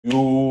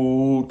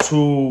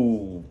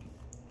YouTube.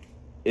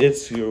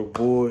 It's your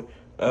boy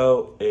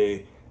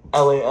LAElsTv.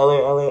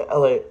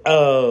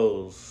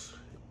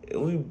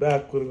 And we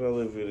back with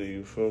another video,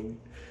 you feel me?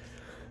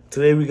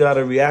 Today we got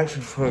a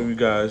reaction from you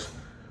guys.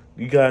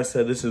 You guys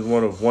said this is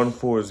one of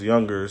 1-4's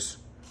youngers.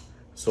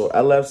 So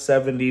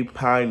LF70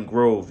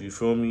 PINEGROVE, you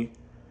feel me?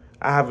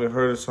 I haven't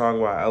heard a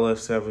song by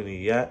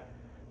LF70 yet,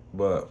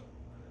 but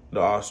the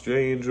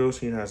Australian drill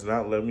scene has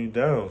not let me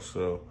down,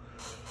 so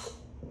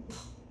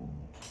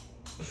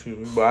excuse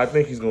me. But I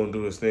think he's gonna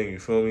do his thing, you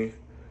feel me?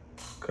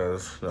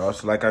 Cause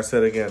like I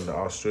said again, the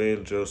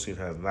Australian drill scene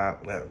has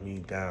not let me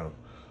down.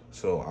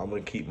 So I'm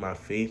gonna keep my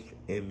faith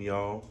in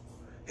y'all,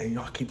 and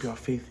y'all keep your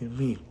faith in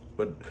me.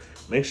 But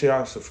make sure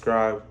y'all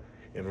subscribe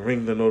and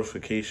ring the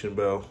notification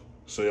bell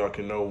so y'all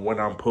can know when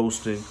I'm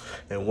posting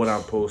and what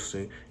I'm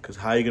posting. Cause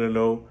how you gonna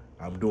know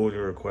I'm doing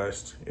your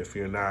request if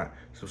you're not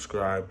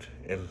subscribed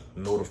and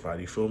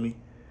notified? You feel me?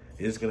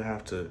 You're just gonna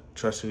have to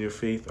trust in your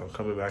faith. I'm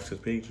coming back to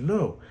the page.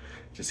 No,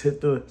 just hit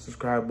the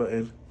subscribe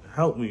button.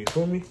 Help me. You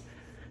feel me?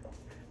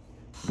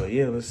 But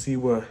yeah, let's see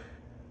what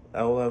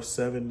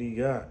LF70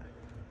 got.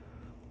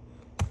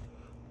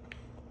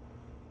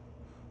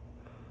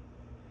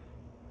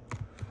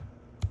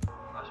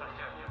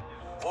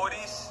 All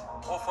this,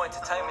 all for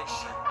entertainment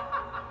shit.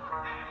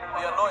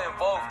 We are not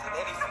involved in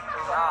anything.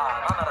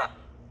 Nah, none of that.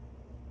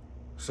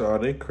 So are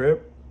they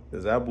Crip?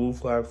 Is that blue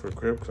flag for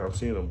Crip? Because I'm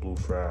seeing a blue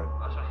flag.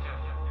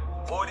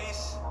 All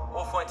this,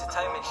 all for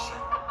entertainment shit.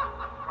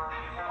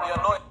 We are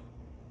not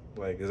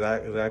Like, is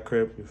that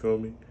Crip? You feel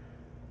me?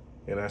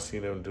 And I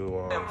seen them do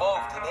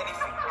involved in anything.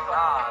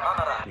 Nah, none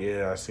of that.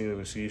 yeah, I seen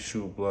him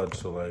shoot blood.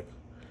 So like,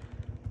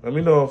 let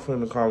me know if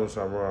in the comments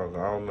I'm wrong.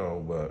 I don't know,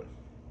 but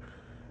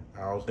I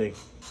don't think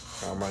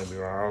I might be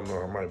wrong. I don't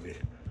know. I might be.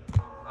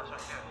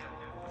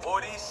 All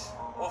this,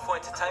 all for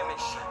entertainment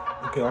shit.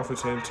 Okay, off for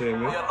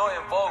entertainment. We are not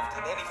involved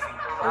in anything.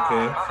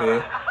 Okay, None fair.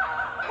 of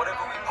that.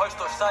 Whatever we post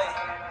or say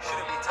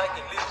shouldn't be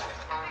taken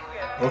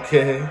literally.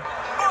 Okay.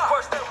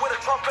 First step with a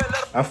trumpet,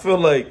 let I feel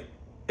like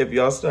if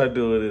y'all start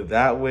doing it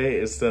that way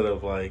instead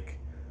of like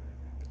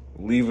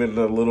leaving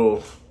the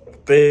little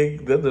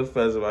thing, then the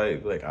feds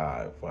might be like,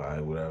 alright,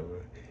 fine,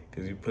 whatever.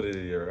 Because you put it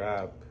in your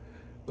rap.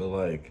 But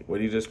like,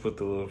 when you just put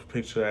the little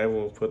picture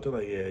everyone put, they're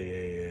like,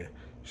 yeah.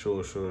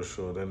 Sure.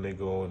 Then they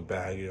go and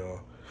bag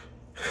y'all.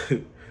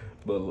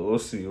 But we'll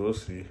see. We'll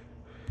see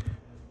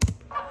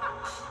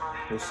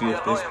if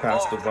this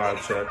passed the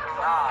vibe check.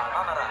 Nah,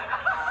 none of that.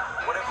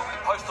 Whatever we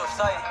post or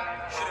say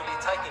shouldn't be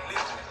taken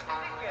literally.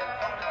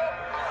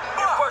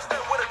 First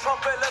step with a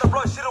trumpet, let a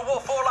blow, shit a wall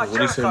fall like What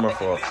do you say, my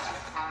fault? First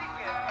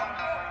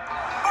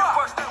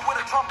step with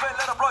a trumpet,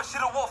 let a blow,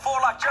 shit a wall fall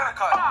like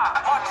Jericho.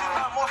 Marching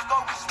like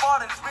Moscow, we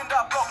smart and spin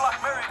that block like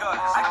merry-go.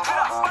 And get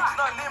up, sticks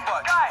no limbo.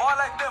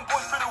 Violate them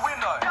boys through the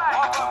window.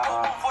 I go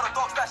boom for the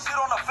dogs that shit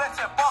on the fence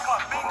and bark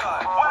like bingo.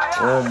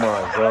 Oh my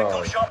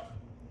god.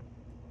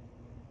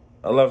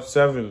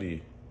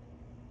 LF70.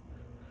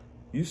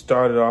 You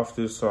started off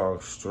this song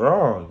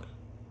strong.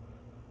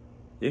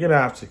 You're gonna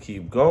have to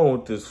keep going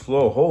with this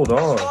flow. Hold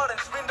on.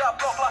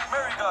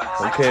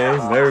 Okay,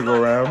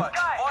 merry-go-round.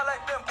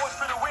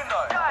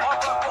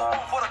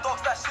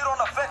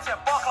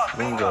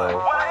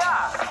 Bingo.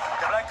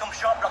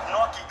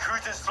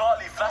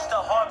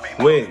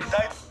 Wait.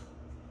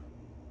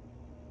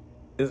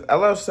 Is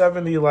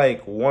LF70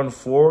 like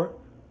 1-4?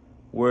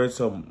 Where it's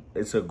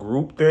a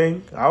group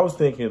thing? I was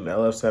thinking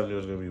LF70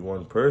 was gonna be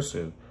one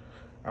person.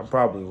 I'm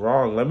probably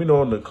wrong. Let me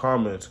know in the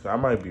comments. I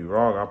might be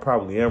wrong. I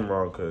probably am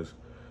wrong because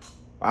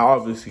I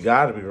obviously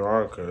gotta be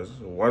wrong because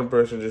one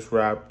person just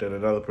rapped and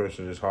another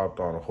person just hopped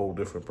on a whole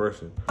different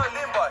person.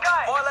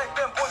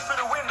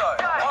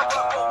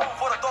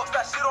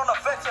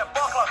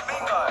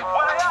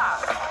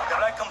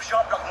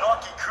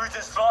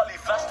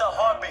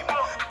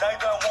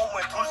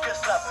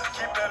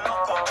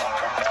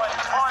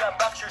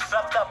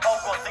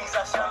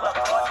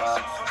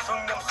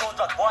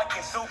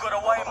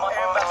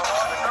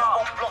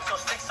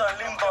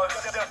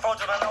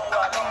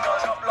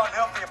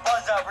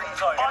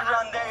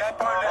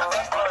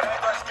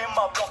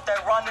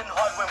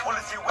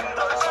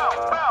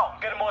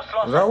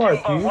 Is that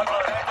YP?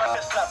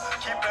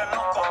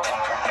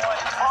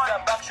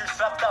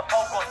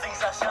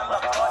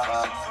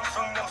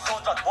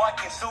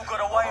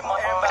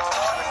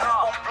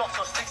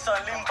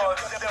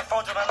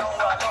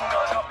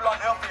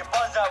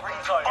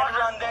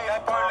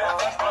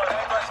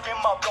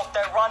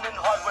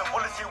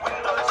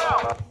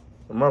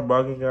 Am I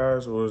bugging,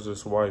 guys, or is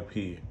this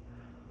YP?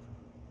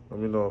 Let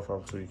me know if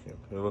I'm tweaking.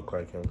 It look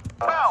like him.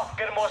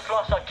 Get more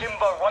slots like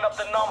Kimbo, run up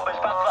the numbers,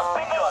 back to the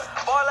bingo.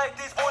 Violate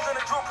these boys in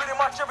the drill pretty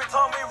much every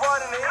time we ride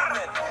in the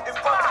evening. If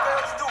party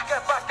fails, still get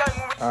back gang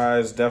when we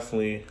It's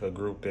definitely a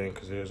group thing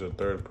because here's a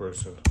third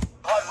person.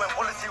 hide when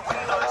bullets see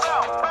windows.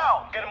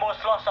 Get more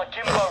slots like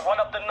Kimbo, run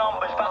up the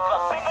numbers, back to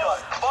the bingo.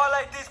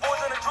 Violate these boys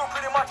in the drill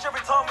pretty much every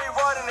time we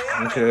ride in the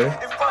evening. Okay.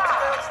 If party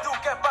fails, still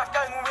get back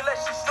gang when we let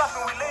shit slap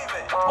and we leave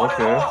it.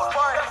 Okay.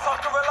 That's how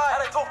to rely,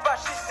 and they talk about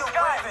shit still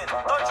breathing.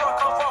 Don't try to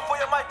come front for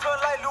your mate, turn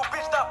late, little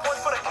bitch, that point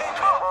for the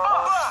keeping.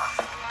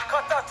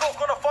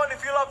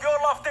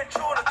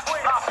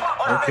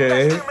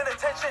 Okay.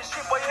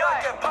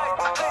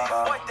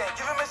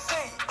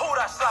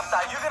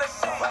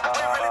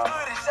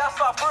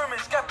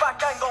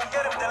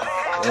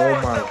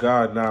 Oh my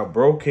God, now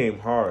bro came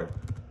hard.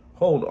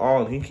 Hold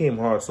on, he came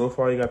hard. So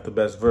far, he got the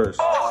best verse.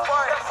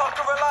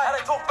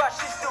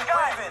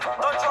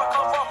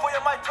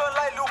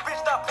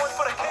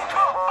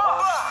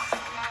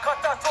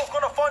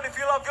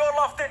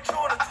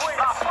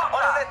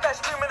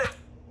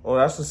 Oh,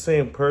 that's the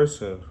same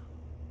person.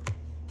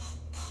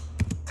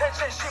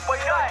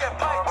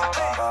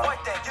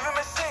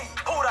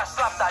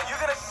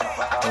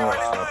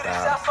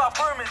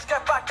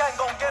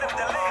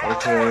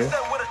 Okay.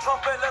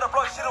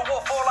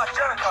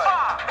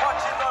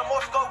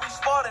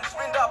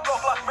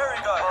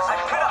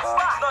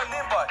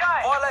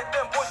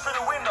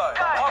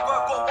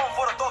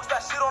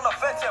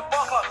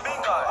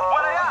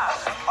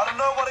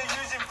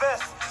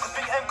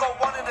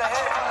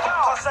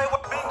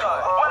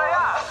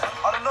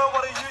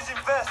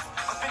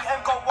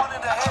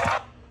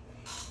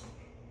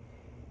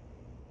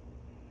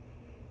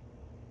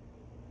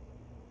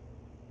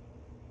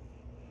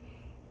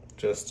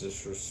 Just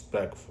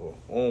disrespectful.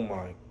 Oh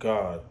my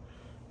God.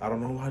 I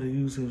don't know why they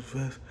use his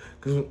vest.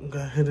 Because we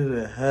got hit in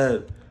the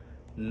head.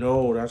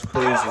 No, that's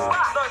crazy.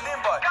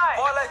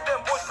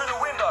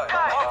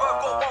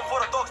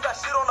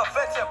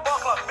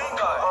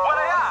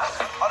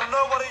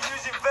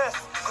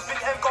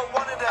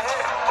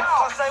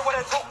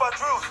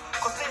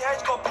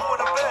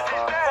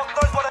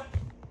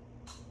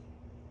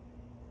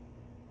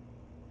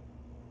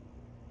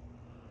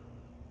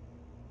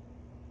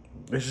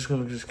 They're just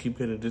gonna just keep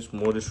getting this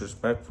more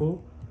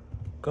disrespectful?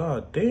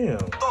 God damn.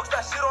 Dogs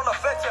that shit on the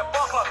fence and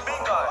bark like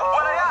bingo.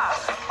 What they at?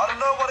 I don't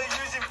know what they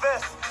use in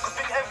vest, cause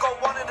Big M got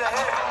one in the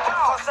head.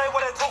 Can't say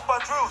what they talk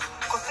about drills,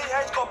 cause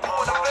CH got ball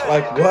in the bed.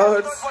 Like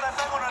what? Cause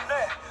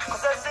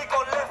SC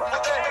got left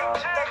for dead.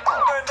 They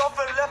going off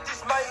and left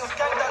his mate, it was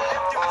gang that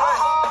left him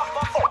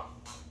high.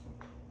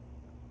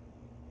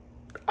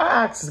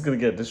 Axe is gonna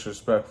get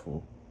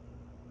disrespectful.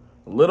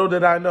 Little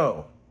did I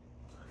know.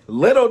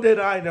 Little did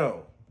I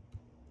know.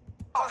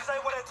 Can't say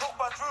what they talk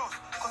about drills,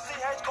 cause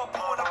CH got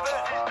ball in the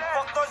bed.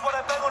 Fuck knows what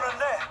they bang on the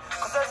net,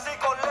 cause SC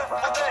got left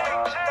for dead.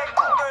 They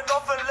going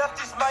off and left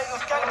his mate, it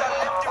was gang that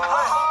left him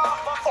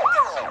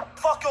high.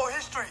 Fuck your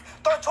history,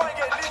 don't try and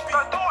get lippy.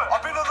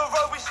 I've been on the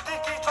road with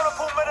Sticky, trying to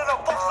pull men in a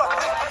box like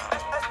Ricky.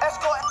 S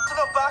got to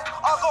the back,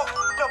 I got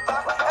in the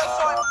back. S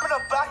shot in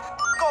the back,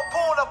 got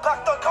ball in the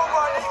back, don't come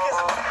right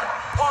niggas.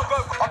 One go,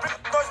 I been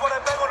knows what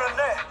they bang on the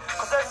net,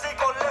 cause SC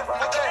got left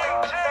for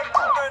dead. They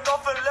going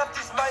off and left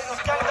his mate, it was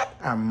gang that.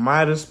 I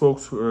might have spoke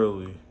too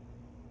early.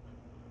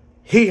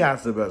 He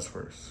has the best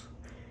verse.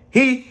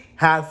 He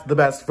has the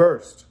best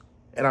verse.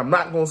 And I'm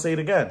not going to say it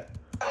again.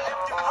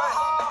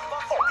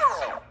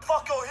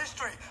 Fuck your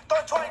history.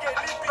 Don't try and get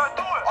lippy.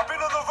 I've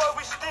been on the road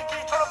with Sticky,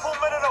 trying to pull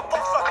men in a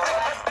box like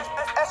Ricky.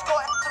 S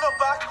got to the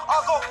back,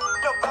 I got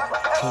in the back.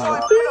 S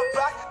shot in the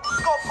back,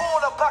 got ball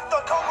in the back,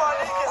 don't come right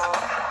niggas.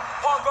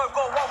 One go,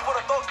 got one for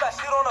the dogs that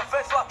shit on the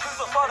fence like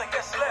trees on side and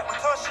get slept. We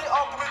turn shit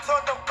up and we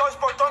turn them ghosts,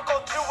 bro. Don't go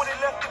two when he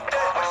left him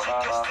dead. When shit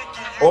gets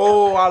sticky, you.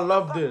 Oh, I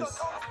love this.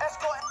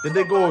 Did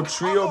they go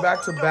trio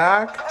back to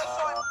back?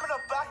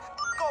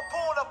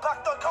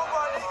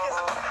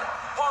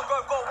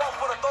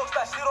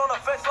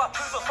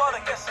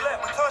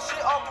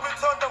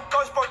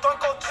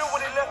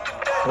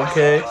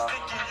 Okay.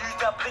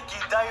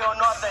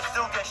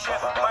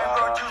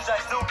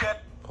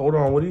 Hold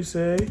on, what do you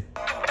say?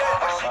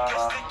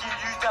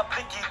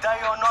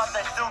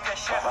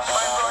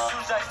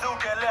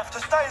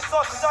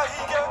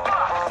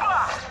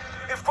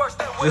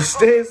 Just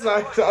stay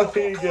inside, how do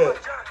you get?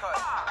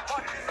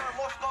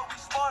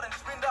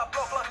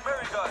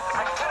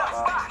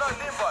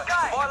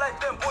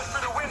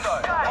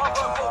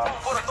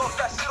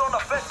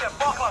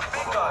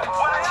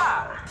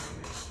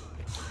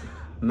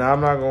 Now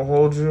I'm not gonna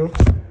hold you.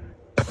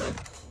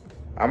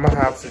 I'm gonna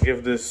have to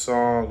give this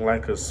song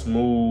like a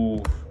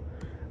smooth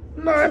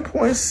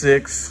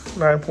 9.6,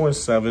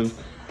 9.7.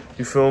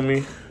 You feel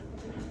me?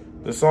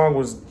 The song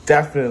was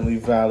definitely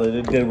valid.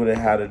 It did what it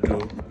had to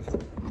do.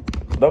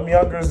 Them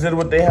youngers did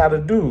what they had to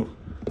do.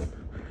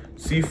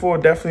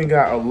 C4 definitely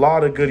got a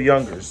lot of good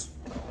youngers.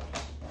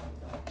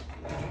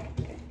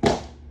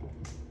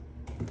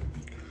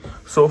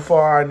 So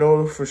far, I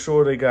know for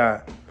sure they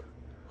got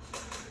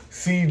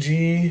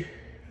CG,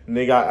 and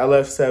they got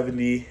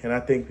LF70, and I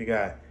think they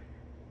got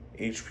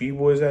HP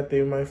boys that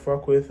they might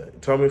fuck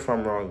with. Tell me if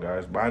I'm wrong,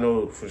 guys, but I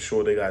know for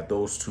sure they got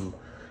those two.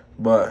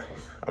 But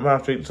I'm gonna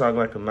have to talk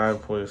like a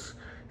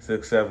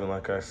 9.67,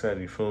 like I said,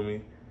 you feel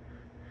me?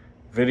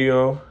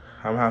 Video,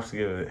 I'm gonna have to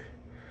give it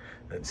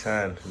a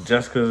 10.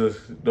 Just because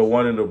the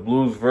one in the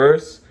blues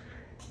verse,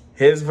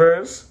 his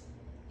verse,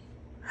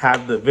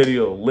 had the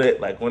video lit.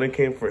 Like when it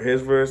came for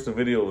his verse, the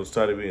video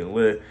started being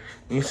lit.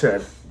 He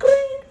said,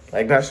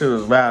 like that shit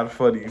was mad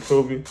funny, you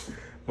feel me?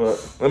 But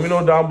let me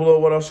know down below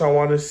what else y'all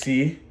want to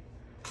see.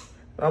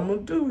 I'm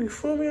gonna do, you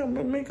feel me? I'm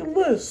gonna make a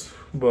list.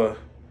 But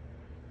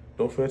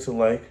don't forget to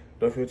like,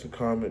 Don't forget to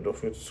comment. Don't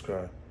forget to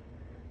subscribe.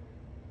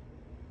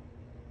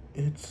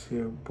 It's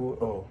your boy.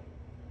 Oh.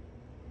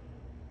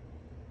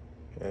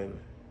 And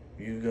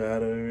you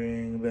gotta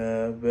ring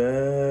that bell.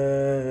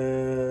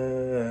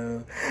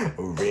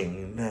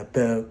 Ring that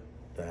bell.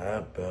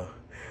 That bell.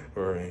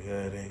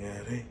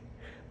 Ring-a-ding-a-ding.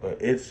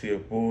 But it's your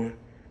boy,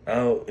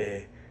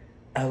 LAElsTv.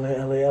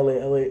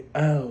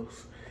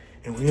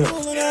 And we up.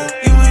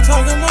 You ain't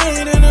talking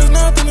money, then there's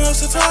nothing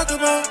else to talk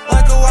about.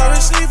 Like a wide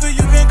receiver, you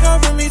can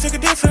cover me, took a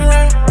different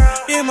route.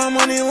 Yeah, my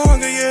money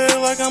longer, yeah,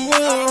 like I'm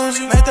Lil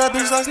Uzi. Met that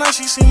bitch last night,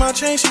 she see my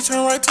chain, she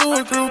turned right to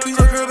a groupie.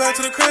 Took her back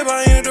to the crib,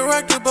 I ain't a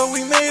director, but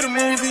we made a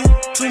movie.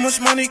 Too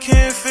much money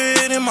can't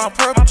fit in my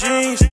purple jeans.